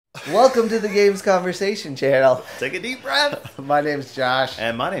Welcome to the Games Conversation channel. Take a deep breath. My name's Josh.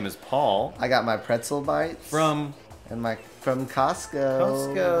 And my name is Paul. I got my pretzel bites From from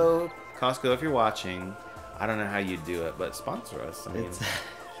Costco. Costco, if you're watching, I don't know how you do it, but sponsor us. I mean,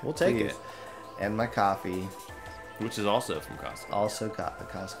 we'll take Please. it. And my coffee. Which is also from Costco. Also got the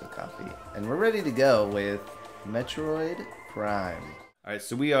Costco coffee. And we're ready to go with Metroid Prime. All right,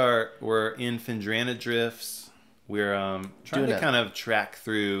 so we're in Phendrana Drifts. We're trying to kind of track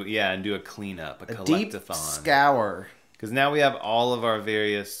through, and do a cleanup, a collectathon. Deep scour. Because now we have all of our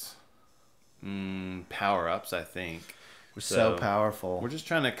various power-ups, I think. We're so powerful. We're just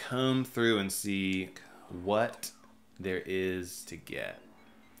trying to comb through and see what there is to get.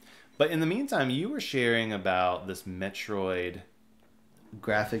 But in the meantime, you were sharing about this Metroid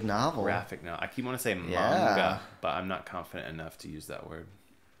graphic novel. I keep wanting to say manga, but I'm not confident enough to use that word.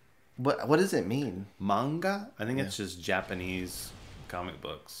 What does it mean? Manga? I think it's just Japanese comic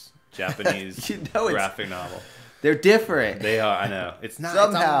books. Japanese graphic novel. They're different. They are, I know. It's not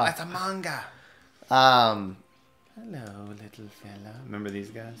somehow. it's a manga. Hello, little fella. Remember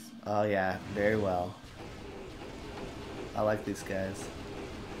these guys? Oh yeah, very well. I like these guys.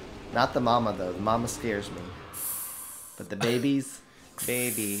 Not the mama though. The mama scares me. But the babies,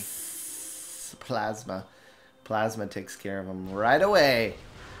 Plasma takes care of them right away.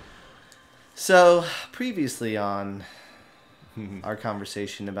 So, previously on our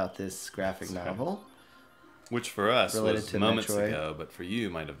conversation about this graphic novel, which for us was moments Metroid. ago, but for you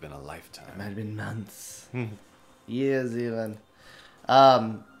might have been a lifetime. It might have been months, years even.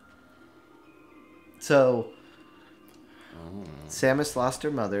 So, Samus lost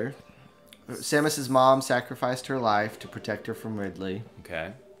her mother. Samus's mom sacrificed her life to protect her from Ridley.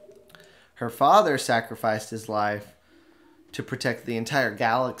 Okay. Her father sacrificed his life to protect the entire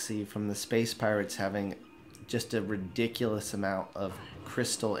galaxy from the space pirates having just a ridiculous amount of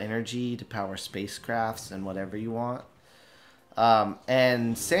crystal energy to power spacecrafts and whatever you want.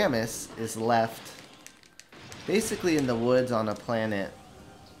 And Samus is left basically in the woods on a planet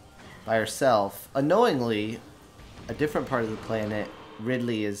by herself. Unknowingly, a different part of the planet,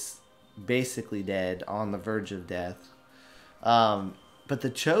 Ridley is basically dead, on the verge of death. But the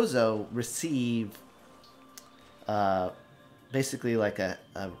Chozo receive basically like a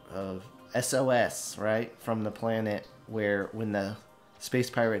SOS, right, from the planet when the space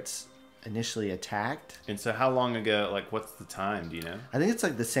pirates initially attacked. And so how long ago, like what's the time, do you know? I think it's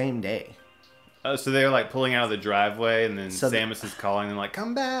like the same day. Oh, so they're like pulling out of the driveway and then Samus is calling them like,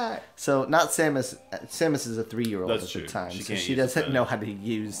 come back. So not Samus. Samus is a 3-year-old at true. the time. She so she doesn't know how to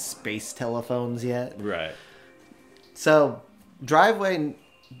use space telephones yet. Right. So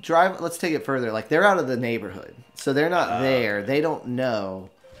let's take it further. Like they're out of the neighborhood. So they're not there. Okay. They don't know.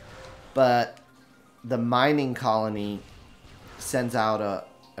 But the mining colony sends out a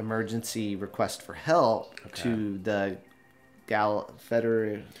emergency request for help to the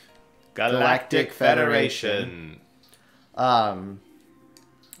Galactic Federation. But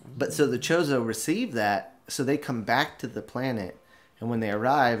so the Chozo receive that, so they come back to the planet, and when they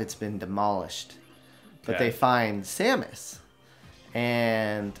arrive, it's been demolished. But they find Samus.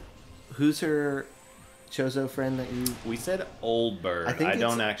 And who's her Chozo friend that you... We said Old Bird. I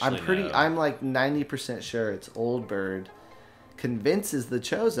don't actually know. I'm like 90% sure it's Old Bird. Convinces the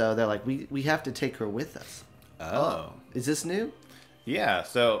Chozo, they're like, we have to take her with us. Oh. Is this new? Yeah,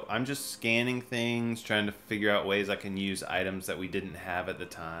 so I'm just scanning things, trying to figure out ways I can use items that we didn't have at the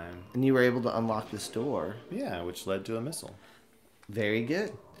time. And you were able to unlock this door. Yeah, which led to a missile. Very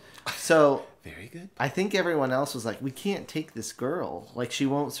good. So... Very good. I think everyone else was like, we can't take this girl. Like, she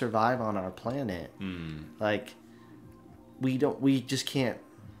won't survive on our planet. Like, we just can't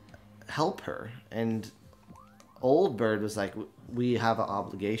help her. And Old Bird was like, we have an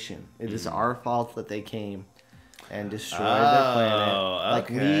obligation. It is our fault that they came and destroyed their planet. Like,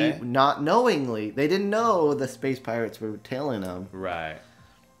 we, not knowingly, they didn't know the space pirates were tailing them. Right.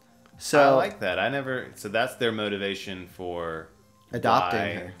 So I like that. So that's their motivation for... adopting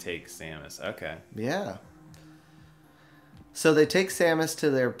her. Take Samus. Okay. Yeah. So they take Samus to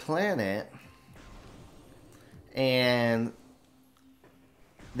their planet, and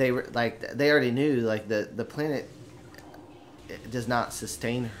they were like, they already knew like the planet does not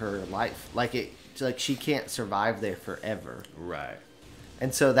sustain her life. Like she can't survive there forever. Right.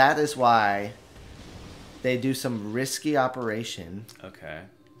 And so that is why they do some risky operation. Okay.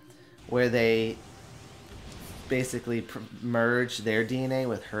 Where they basically merge their DNA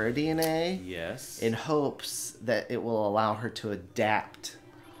with her DNA. Yes. In hopes that it will allow her to adapt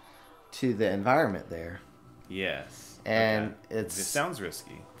to the environment there. Yes. And it sounds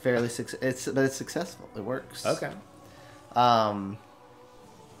risky. But it's successful. It works. Okay.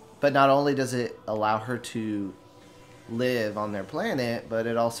 But not only does it allow her to live on their planet, but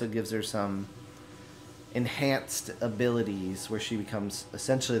it also gives her some enhanced abilities where she becomes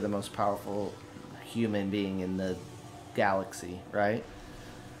essentially the most powerful human being in the galaxy, right?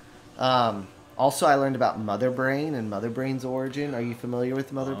 Also, I learned about Mother Brain and Mother Brain's origin. Are you familiar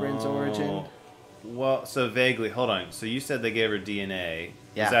with Mother Brain's origin? Well, so vaguely. Hold on. So you said they gave her DNA.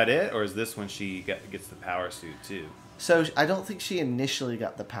 Yeah. Is that it, or is this when she gets the power suit too? So I don't think she initially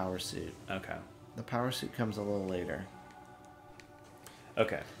got the power suit. Okay. The power suit comes a little later.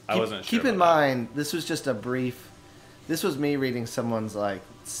 Okay. I wasn't sure. Keep in mind, this was just a brief. This was me reading someone's like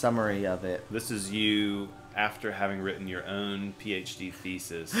summary of it. This is you after having written your own PhD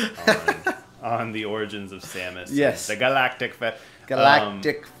thesis on the origins of Samus. Yes. The Galactic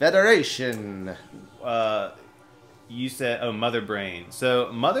Federation. You said, Mother Brain. So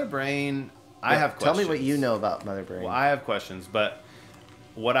Mother Brain, I have questions. Tell me what you know about Mother Brain. Well, I have questions, but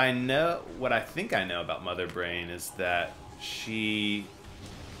what I think I know about Mother Brain is that she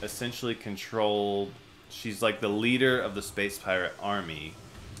essentially controlled. She's like the leader of the space pirate army,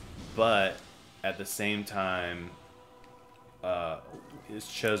 but at the same time, is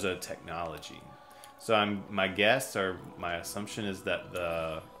Chozo technology. So my guess or my assumption is that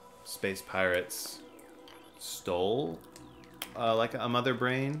the space pirates stole like a Mother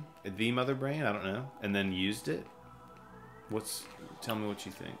Brain, the Mother Brain, I don't know, and then used it. Tell me what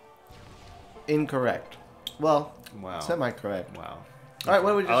you think. Incorrect. Well, wow. Semi-correct. Wow. All right,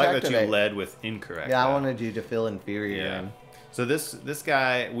 what would you I like that you led with incorrect. Yeah, I wanted you to feel inferior. Yeah. So this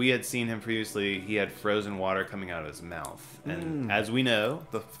guy, we had seen him previously. He had frozen water coming out of his mouth, and as we know,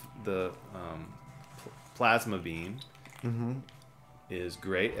 the plasma beam is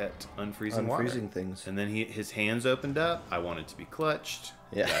great at unfreezing water. Things. And then his hands opened up. I wanted to be clutched.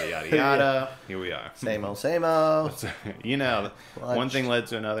 Yeah. Yada yada yada. Here we are. Same old, same old. You know, one thing led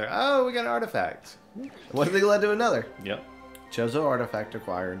to another. Oh, we got an artifact. One thing led to another. Yep. Chozo artifact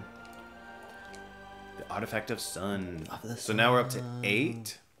acquired. The artifact of sun. Sun. So now we're up to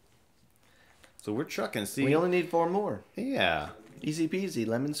 8. So we're trucking. See, we only need 4 more. Yeah. Easy peasy,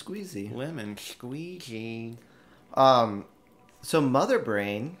 lemon squeezy. Lemon squeezy. So Mother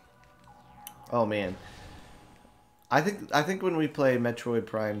Brain. Oh man. I think when we play Metroid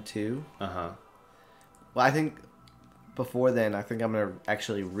Prime 2. Well, I think before then, I think I'm gonna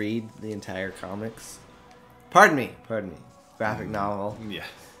actually read the entire comics. Pardon me. Graphic novel. Yeah.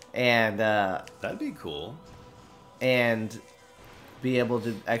 And that'd be cool. And be able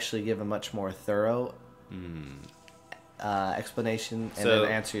to actually give a much more thorough explanation and then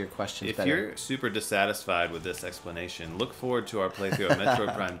answer your questions better. If you're super dissatisfied with this explanation, look forward to our playthrough of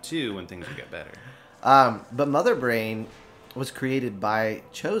Metroid Prime 2 when things will get better. But Mother Brain was created by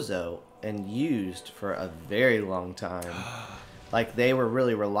Chozo and used for a very long time. Like, they were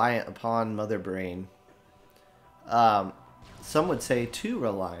really reliant upon Mother Brain. Some would say too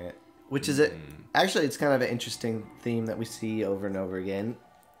reliant, which is actually, it's kind of an interesting theme that we see over and over again,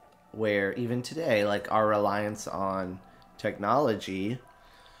 where even today, like, our reliance on technology,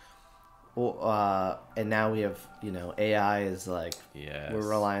 and now we have, AI is like, we're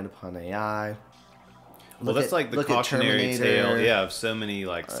reliant upon AI. Well, that's like the cautionary tale, of so many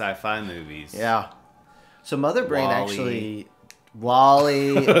like sci-fi movies. Yeah. So Mother Brain actually,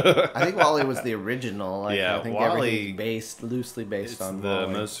 Wall-E. I think Wall-E was the original. Like, I think Wall-E everything's loosely based on the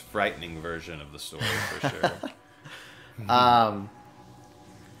Wall-E. most frightening version of the story for sure.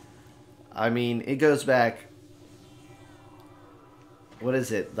 I mean, it goes back. What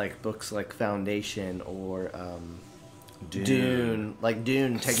is it, like books like Foundation or Dune, like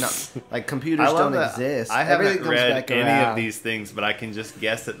Dune like computers don't exist. I haven't Everything comes read back any around. of these things, but I can just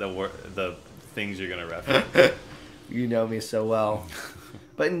guess at the things you're gonna reference. You know me so well.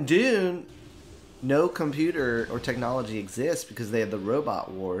 But in Dune, no computer or technology exists because they had the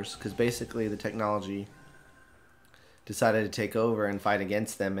robot wars. Because basically the technology decided to take over and fight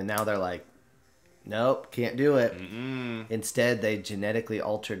against them, and now they're like, nope, can't do it. Instead, they genetically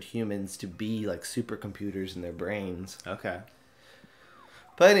altered humans to be like supercomputers in their brains. Okay.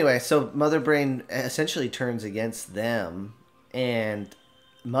 But anyway, so Mother Brain essentially turns against them, and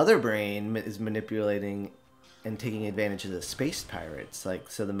Mother Brain is manipulating and taking advantage of the space pirates.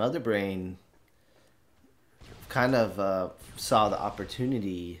 Like, so the Mother Brain kind of saw the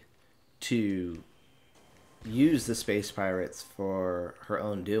opportunity to use the space pirates for her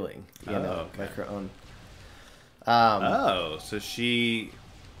own doing, like her own. So she,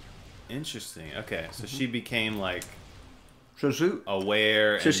 interesting. Okay, so she became like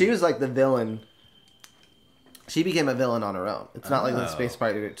aware. So she was like the villain. She became a villain on her own. It's not like the space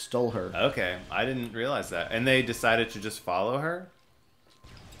pirate stole her. Okay, I didn't realize that. And they decided to just follow her?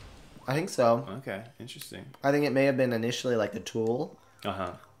 I think so. Okay, interesting. I think it may have been initially like a tool,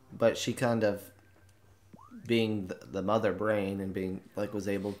 but she kind of, being the mother brain and being like, was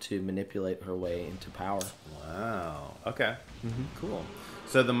able to manipulate her way into power. Wow. Okay. Cool.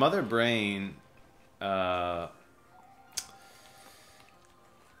 So the mother brain,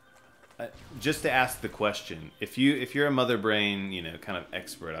 just to ask the question, if you're a mother brain, kind of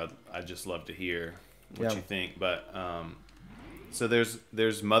expert, I'd just love to hear what you think. But so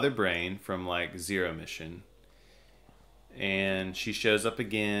there's mother brain from like Zero Mission, and she shows up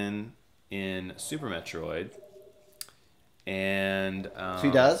again in Super Metroid. And She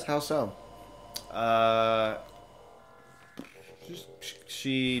does? How so?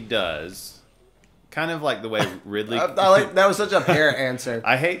 She does. Kind of like the way Ridley. I like that was such a fair answer.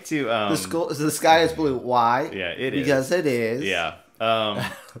 I hate to. The sky is blue. Why? Yeah, it is. Because it is. Yeah.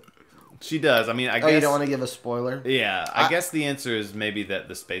 She does. I mean, I guess. Oh, you don't want to give a spoiler? Yeah, I guess the answer is maybe that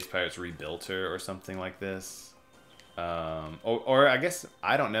the space pirates rebuilt her or something like this. Or I guess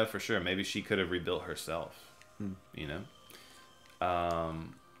I don't know for sure. Maybe she could have rebuilt herself.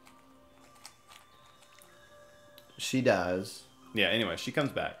 She does. Yeah. Anyway, she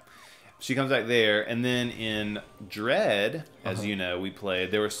comes back. She comes back there, and then in Dread, as you know, we played.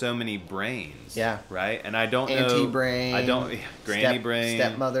 There were so many brains. Yeah. Right, and I don't know. Anti-brain. I don't. Granny brain.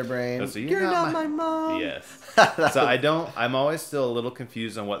 Stepmother brain. Oh, so you're not my mom. Yes. So I don't. I'm always still a little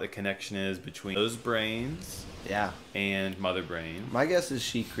confused on what the connection is between those brains. Yeah. And mother brain. My guess is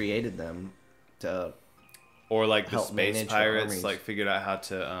she created them to. Or like the help space pirates, like figured out how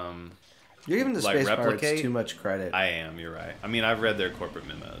to. You're giving the space pirates too much credit. I am. You're right. I mean, I've read their corporate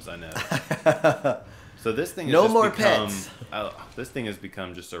memos. I know. So this thing has no just more become, pets. This thing has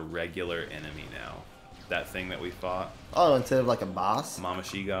become just a regular enemy now. That thing that we fought. Oh, instead of like a boss. Mama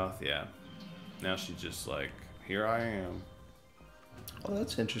Shegoth, yeah. Now she's just like, here I am. Oh,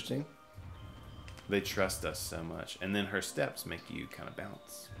 that's interesting. They trust us so much, and then her steps make you kind of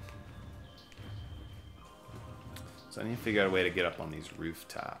bounce. So I need to figure out a way to get up on these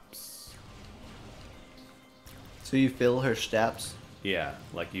rooftops. So you feel her steps? Yeah,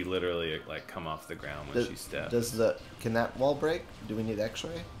 like you literally like come off the ground when she steps. Can that wall break? Do we need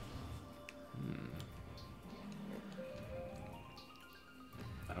X-ray?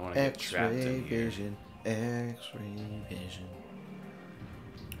 I don't want to get trapped in here. Vision, X-ray vision.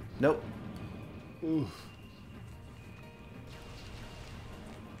 Nope. Oof.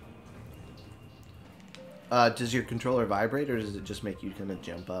 Does your controller vibrate, or does it just make you kind of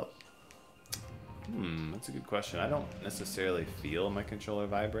jump up? That's a good question. I don't necessarily feel my controller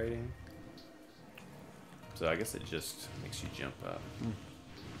vibrating. So I guess it just makes you jump up.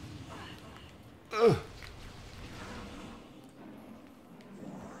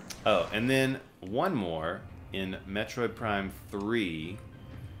 Oh, and then one more in Metroid Prime 3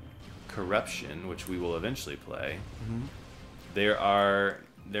 Corruption, which we will eventually play. They're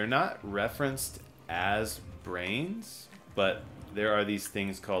not referenced as brains, but there are these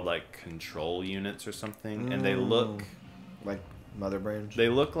things called like control units or something, and they look like mother brains. They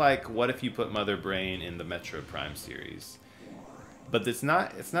look like what if you put Mother Brain in the Metroid Prime series, but it's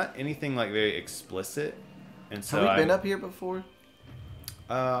not anything like very explicit. And so have we been up here before?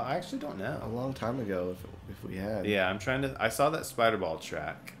 I actually don't know. A long time ago, if we had. Yeah, I saw that spider ball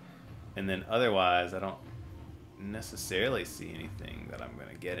track, and then otherwise I don't necessarily see anything that I'm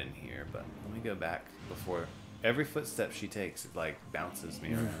gonna get in here. But let me go back before. Every footstep she takes, it like bounces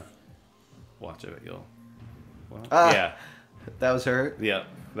me around. Watch it, yeah. That was her? Yeah.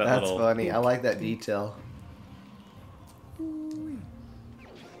 That's funny. I like that detail.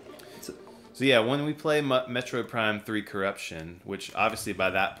 So yeah, when we play Metroid Prime 3 Corruption, which obviously by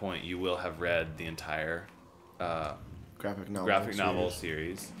that point you will have read the entire graphic novel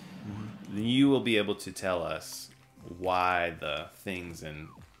series, then you will be able to tell us why the things in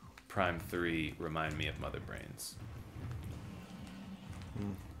Prime 3 remind me of Mother Brains.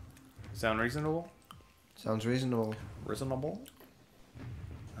 Sound reasonable? Sounds reasonable. Reasonable?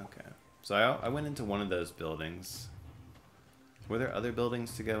 Okay. So I went into one of those buildings. Were there other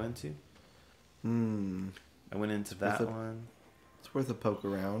buildings to go into? I went into that one. It's worth a poke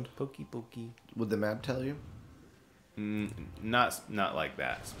around. Pokey pokey. Would the map tell you? Not like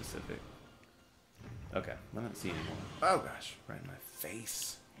that specific. Okay, I don't see anymore. Oh gosh, right in my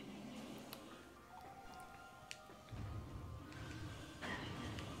face.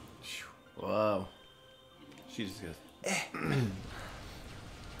 Whoa. She just goes, eh.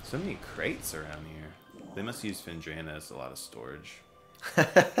 So many crates around here. They must use Phendrana as a lot of storage.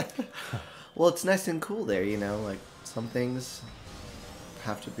 Well, it's nice and cool there, you know? Like, some things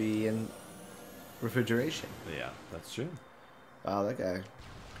have to be in refrigeration. Yeah, that's true. Wow, that guy.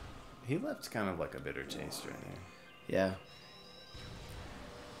 He left kind of like a bitter taste right there. Yeah.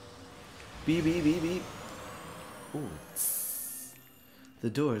 Beep, beep, beep, beep. Ooh. The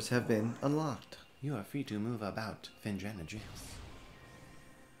doors have been unlocked. You are free to move about Phendrana Drifts.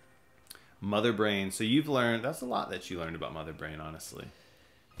 Mother Brain. So you've learned... That's a lot that you learned about Mother Brain, honestly.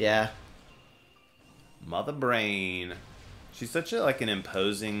 Yeah. Mother Brain. She's such a, like, an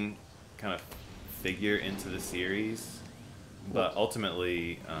imposing kind of figure into the series. But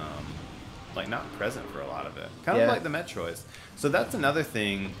ultimately, like, not present for a lot of it. Kind of like the Metroids. So that's another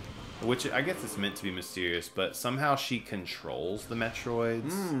thing, which I guess it's meant to be mysterious, but somehow she controls the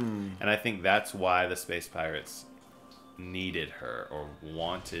Metroids. And I think that's why the Space Pirates needed her or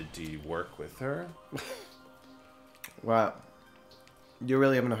wanted to work with her. Wow. You're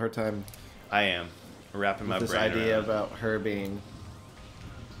really having a hard time. I am. Wrapping my brain this idea around. about her being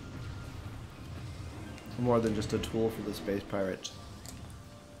more than just a tool for the Space Pirates.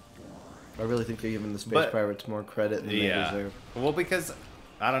 I really think they're giving the Space Pirates more credit than they deserve. Well, because,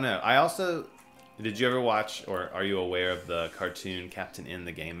 I don't know. I also... Did you ever watch, or are you aware of the cartoon Captain N,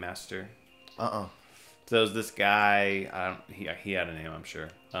 the Game Master? Uh-uh. So there's this guy, he had a name, I'm sure.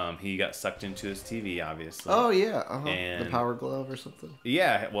 He got sucked into his TV, obviously. Oh, yeah. And the Power Glove or something?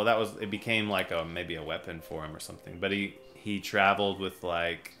 Yeah, well, it became like maybe a weapon for him or something. But he traveled with,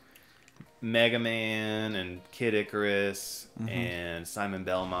 like, Mega Man and Kid Icarus and Simon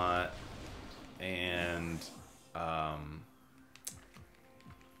Belmont and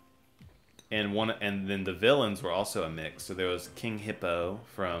then the villains were also a mix. So there was King Hippo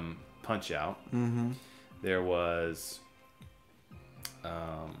from Punch Out. There was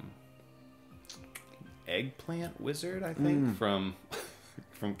Eggplant Wizard, I think, from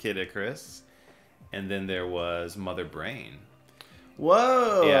Kid Icarus, and then there was Mother Brain.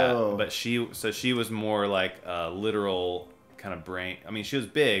 Whoa! Yeah, but she was more like a literal kind of brain. I mean, she was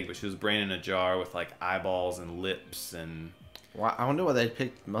big, but she was brain in a jar with like eyeballs and lips and. Wow, I wonder why they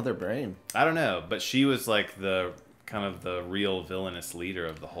picked Mother Brain. I don't know, but she was like the kind of the real villainous leader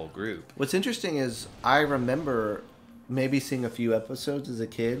of the whole group. What's interesting is I remember maybe seeing a few episodes as a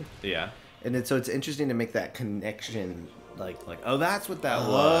kid. Yeah. And so it's interesting to make that connection, like oh, that's what that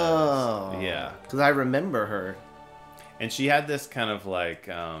was. Yeah. Because I remember her. And she had this kind of like,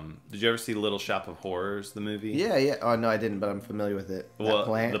 did you ever see Little Shop of Horrors, the movie? Yeah, yeah. Oh, no, I didn't, but I'm familiar with it. Well, that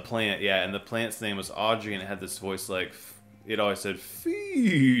plant? The plant, yeah. And the plant's name was Audrey, and it had this voice like, it always said,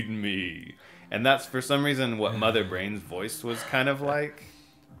 "Feed me." And that's, for some reason, what Mother Brain's voice was kind of like.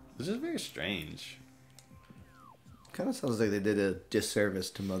 It was just very strange. Kind of sounds like they did a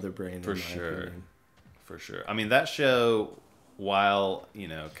disservice to Mother Brain. For sure. For sure. I mean, that show, while, you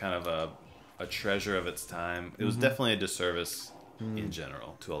know, kind of a treasure of its time, it was definitely a disservice in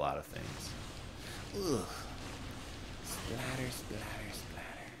general to a lot of things. Ugh. Splatter, splatter,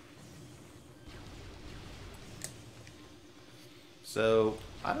 splatter. So,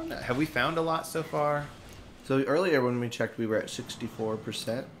 I don't know. Have we found a lot so far? So earlier when we checked, we were at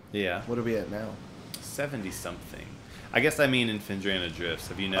 64%. Yeah. What are we at now? 70-something. I guess I mean in Phendrana Drifts.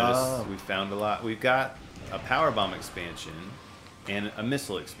 Have you noticed we found a lot? We've got a power bomb expansion and a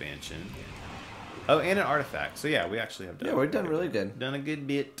missile expansion. Oh, and an artifact. So yeah, we actually have done. Yeah, we've done really good. Done a good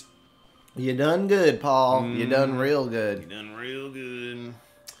bit. You done good, Paul. You done real good. You done real good.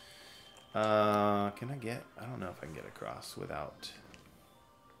 Can I get? I don't know if I can get across without.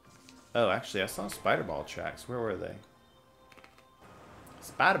 Oh, actually, I saw spider ball tracks. Where were they?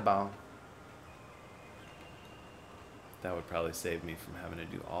 Spider ball. That would probably save me from having to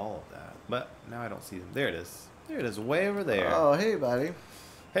do all of that. But now I don't see them. There it is. There it is, way over there. Oh, hey, buddy.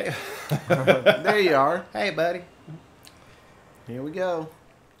 Hey. There you are. Hey, buddy. Here we go.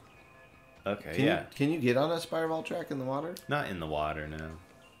 Okay, Can you get on a spiral track in the water? Not in the water, no.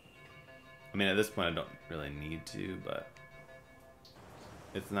 I mean, at this point, I don't really need to, but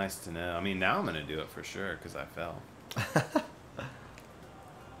it's nice to know. I mean, now I'm going to do it for sure because I fell.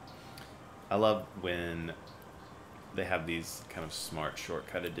 I love when they have these kind of smart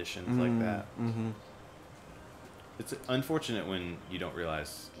shortcut editions like that. It's unfortunate when you don't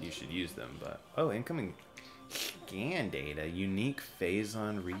realize you should use them, but... Oh, incoming scan data. Unique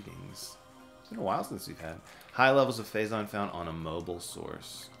phazon readings. It's been a while since we've had high levels of phazon found on a mobile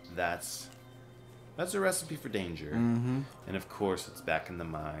source. That's a recipe for danger. And of course, it's back in the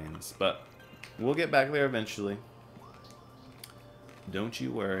mines. But we'll get back there eventually. Don't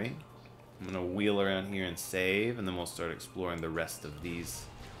you worry. I'm going to wheel around here and save, and then we'll start exploring the rest of these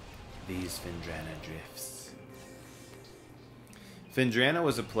Phendrana Drifts. Phendrana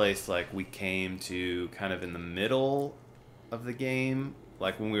was a place like we came to kind of in the middle of the game,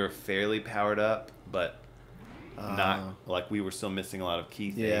 like when we were fairly powered up, but not like we were still missing a lot of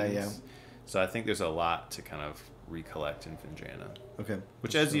key things. Yeah. So I think there's a lot to kind of recollect in Phendrana. Okay.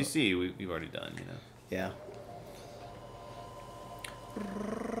 Which, as you see, we've already done. You know. Yeah.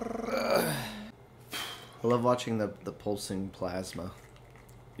 I love watching the pulsing plasma.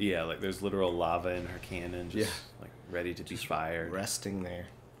 Yeah, like there's literal lava in her cannon, just like ready to be fired, resting there,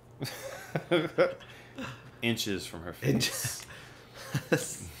 inches from her face.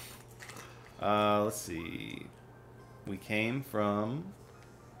 Let's see. We came from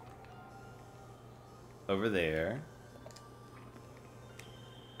over there.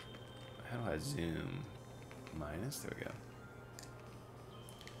 How do I zoom? Minus. There we go.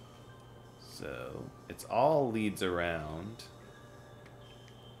 So it's all leads around.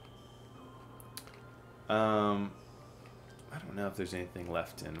 I don't know if there's anything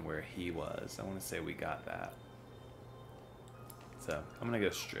left in where he was. I want to say we got that. So I'm going to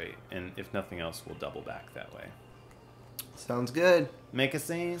go straight. And if nothing else, we'll double back that way. Sounds good. Make a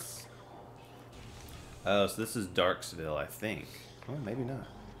scenes. Oh, so this is Darksville, I think. Oh, maybe not.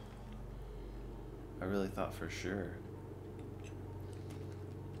 I really thought for sure.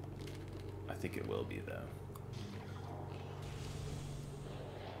 I think it will be, though.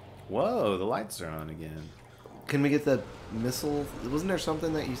 Whoa, the lights are on again. Can we get the missile? Wasn't there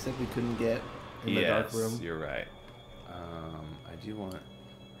something that you said we couldn't get in the dark room? Yes, you're right. I do want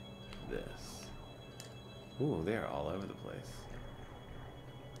this. Ooh, they're all over the place.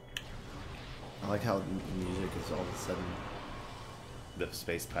 I like how the music is all of a sudden... The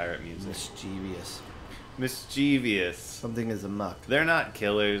space pirate music. Mischievous. Mischievous. Something is amok. They're not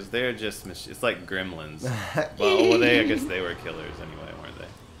killers. They're just... It's like gremlins. well, I guess they were killers anyway, weren't they?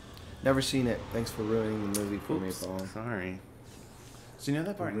 Never seen it. Thanks for ruining the movie for me, Paul. Sorry. So you know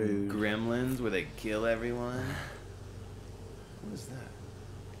that part in Gremlins where they kill everyone? What is that?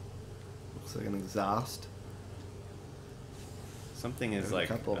 Looks like an exhaust. Something is There's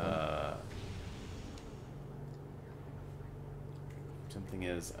like... a couple of them. Something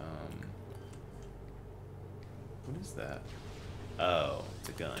is... What is that? Oh, it's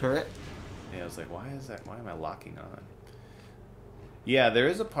a gun. Turret? Yeah, I was like, why is that? Why am I locking on? Yeah, there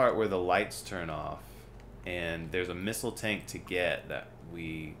is a part where the lights turn off, and there's a missile tank to get that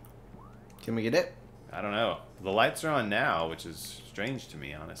we... Can we get it? I don't know. The lights are on now, which is strange to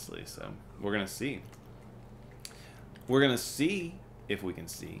me, honestly, so we're going to see. We're going to see if we can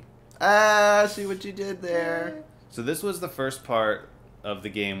see. Ah, see what you did there. So this was the first part of the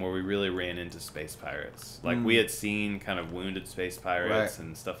game where we really ran into space pirates. Like, we had seen kind of wounded space pirates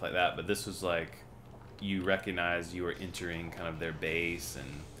and stuff like that, but this was like... You recognize you were entering kind of their base and...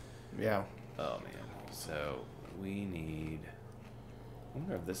 Yeah. Oh, man. So, we need... I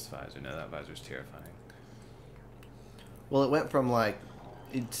wonder if this visor... No, that visor's terrifying. Well, it went from, like...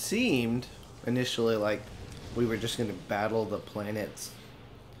 It seemed initially like we were just going to battle the planet's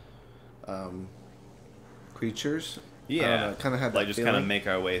creatures. Yeah. Kind of had that like, just feeling. kind of make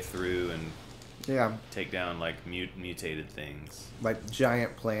our way through and... Yeah. Take down, like, mutated things. Like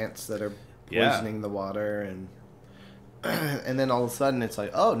giant plants that are... poisoning the water, and then all of a sudden it's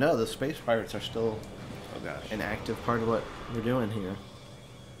like, oh no, the space pirates are still an active part of what we're doing here.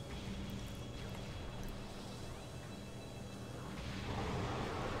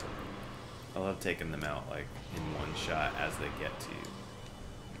 I love taking them out like in one shot as they get to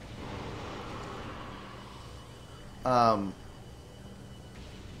you.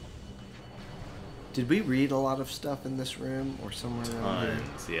 Did we read a lot of stuff in this room or somewhere around here?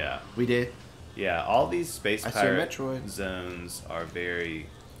 Tons, yeah. We did? Yeah, all these space pirate Metroid. zones are very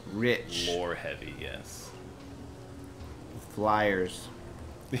rich, lore heavy. Yes. Flyers.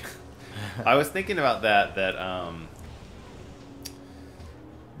 I was thinking about that.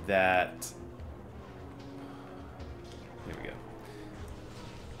 That here we go.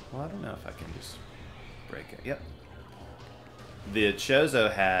 Well, I don't know if I can just break it. Yep. The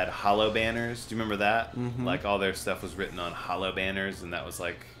Chozo had hollow banners. Do you remember that? Mm-hmm. Like all their stuff was written on hollow banners, and that was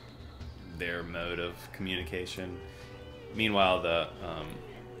like their mode of communication. Meanwhile, the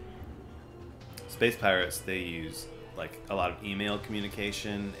space pirates, they use like a lot of email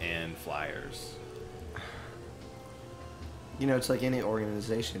communication and flyers. You know, it's like any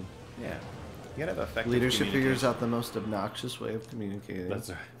organization. Yeah, you gotta have effective leadership figures out the most obnoxious way of communicating.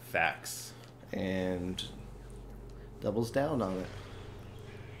 That's right. Facts. And doubles down on it.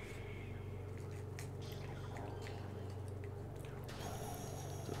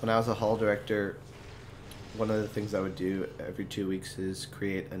 When I was a hall director, one of the things I would do every 2 weeks is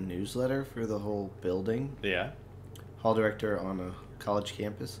create a newsletter for the whole building. Yeah. Hall director on a college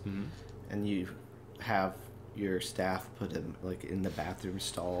campus. Mm-hmm. And you have your staff put in, like, in the bathroom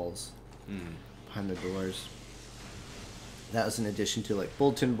stalls, behind the doors. That was in addition to like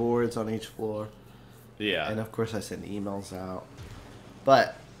bulletin boards on each floor. Yeah. And of course I sent emails out.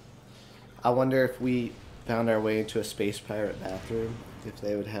 But I wonder if we found our way into a space pirate bathroom, if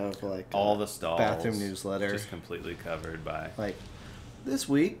they would have like all the stalls bathroom newsletter just completely covered by like, this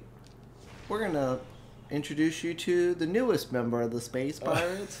week we're gonna introduce you to the newest member of the Space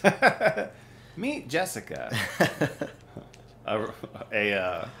Pirates. Meet Jessica. I'm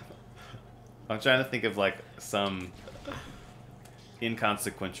trying to think of like some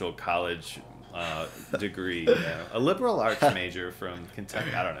inconsequential college degree, a liberal arts major from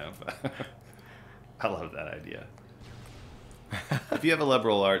Kentucky. I don't know. I love that idea. If you have a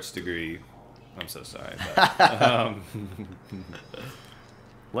liberal arts degree, I'm so sorry. But,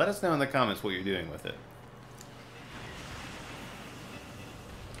 let us know in the comments what you're doing with it.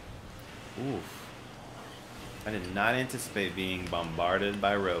 Oof. I did not anticipate being bombarded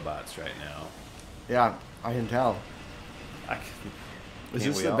by robots right now. Yeah, I can tell. Is Can't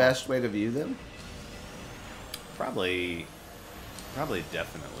this we the all? best way to view them? Probably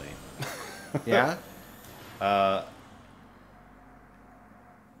definitely. Yeah?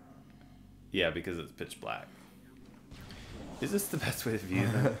 Yeah, because it's pitch black. Is this the best way to view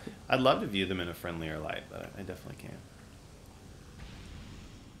them? I'd love to view them in a friendlier light, but I definitely can't.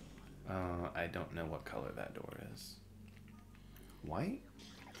 I don't know what color that door is. White?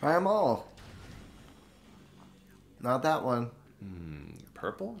 Try them all. Not that one.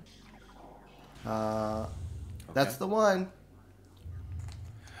 Purple? That's the one.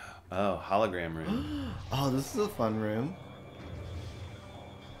 Oh, hologram room. Oh, this is a fun room.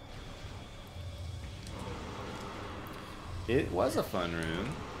 It was a fun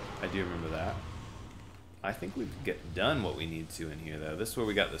room. I do remember that. I think we've done what we need to in here, though. This is where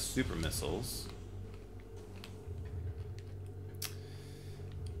we got the super missiles.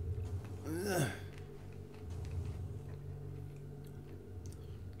 Ugh.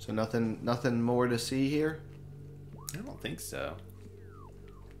 So nothing more to see here? I don't think so.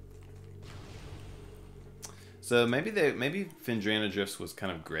 So maybe Phendrana Drifts was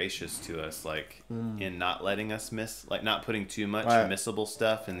kind of gracious to us, like in not letting us miss, like not putting too much missable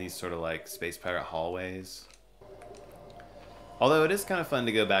stuff in these sort of like space pirate hallways. Although it is kind of fun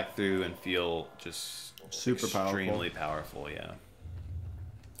to go back through and feel just Super extremely powerful, yeah.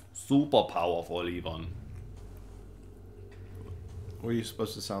 Super powerful, even. Were you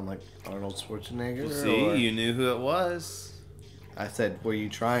supposed to sound like Arnold Schwarzenegger? Well, see, or... you knew who it was. I said, were you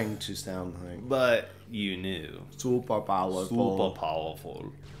trying to sound like... But you knew. Super powerful. Super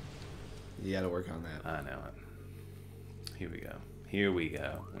powerful. You gotta work on that. I know it. Here we go. Here we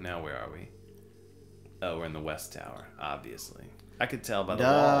go. Now where are we? Oh, we're in the West Tower, obviously. I could tell by the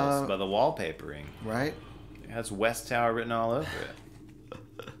walls, by the wallpapering. Right? It has West Tower written all over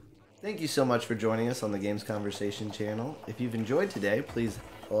it. Thank you so much for joining us on the Games Conversation channel. If you've enjoyed today, please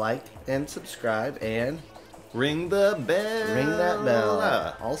like and subscribe and... Ring the bell. Ring that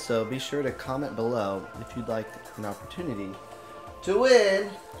bell. Also, be sure to comment below if you'd like an opportunity to win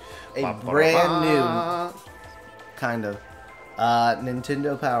a brand new kind of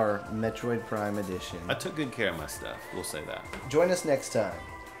Nintendo Power Metroid Prime Edition. I took good care of my stuff. We'll say that. Join us next time.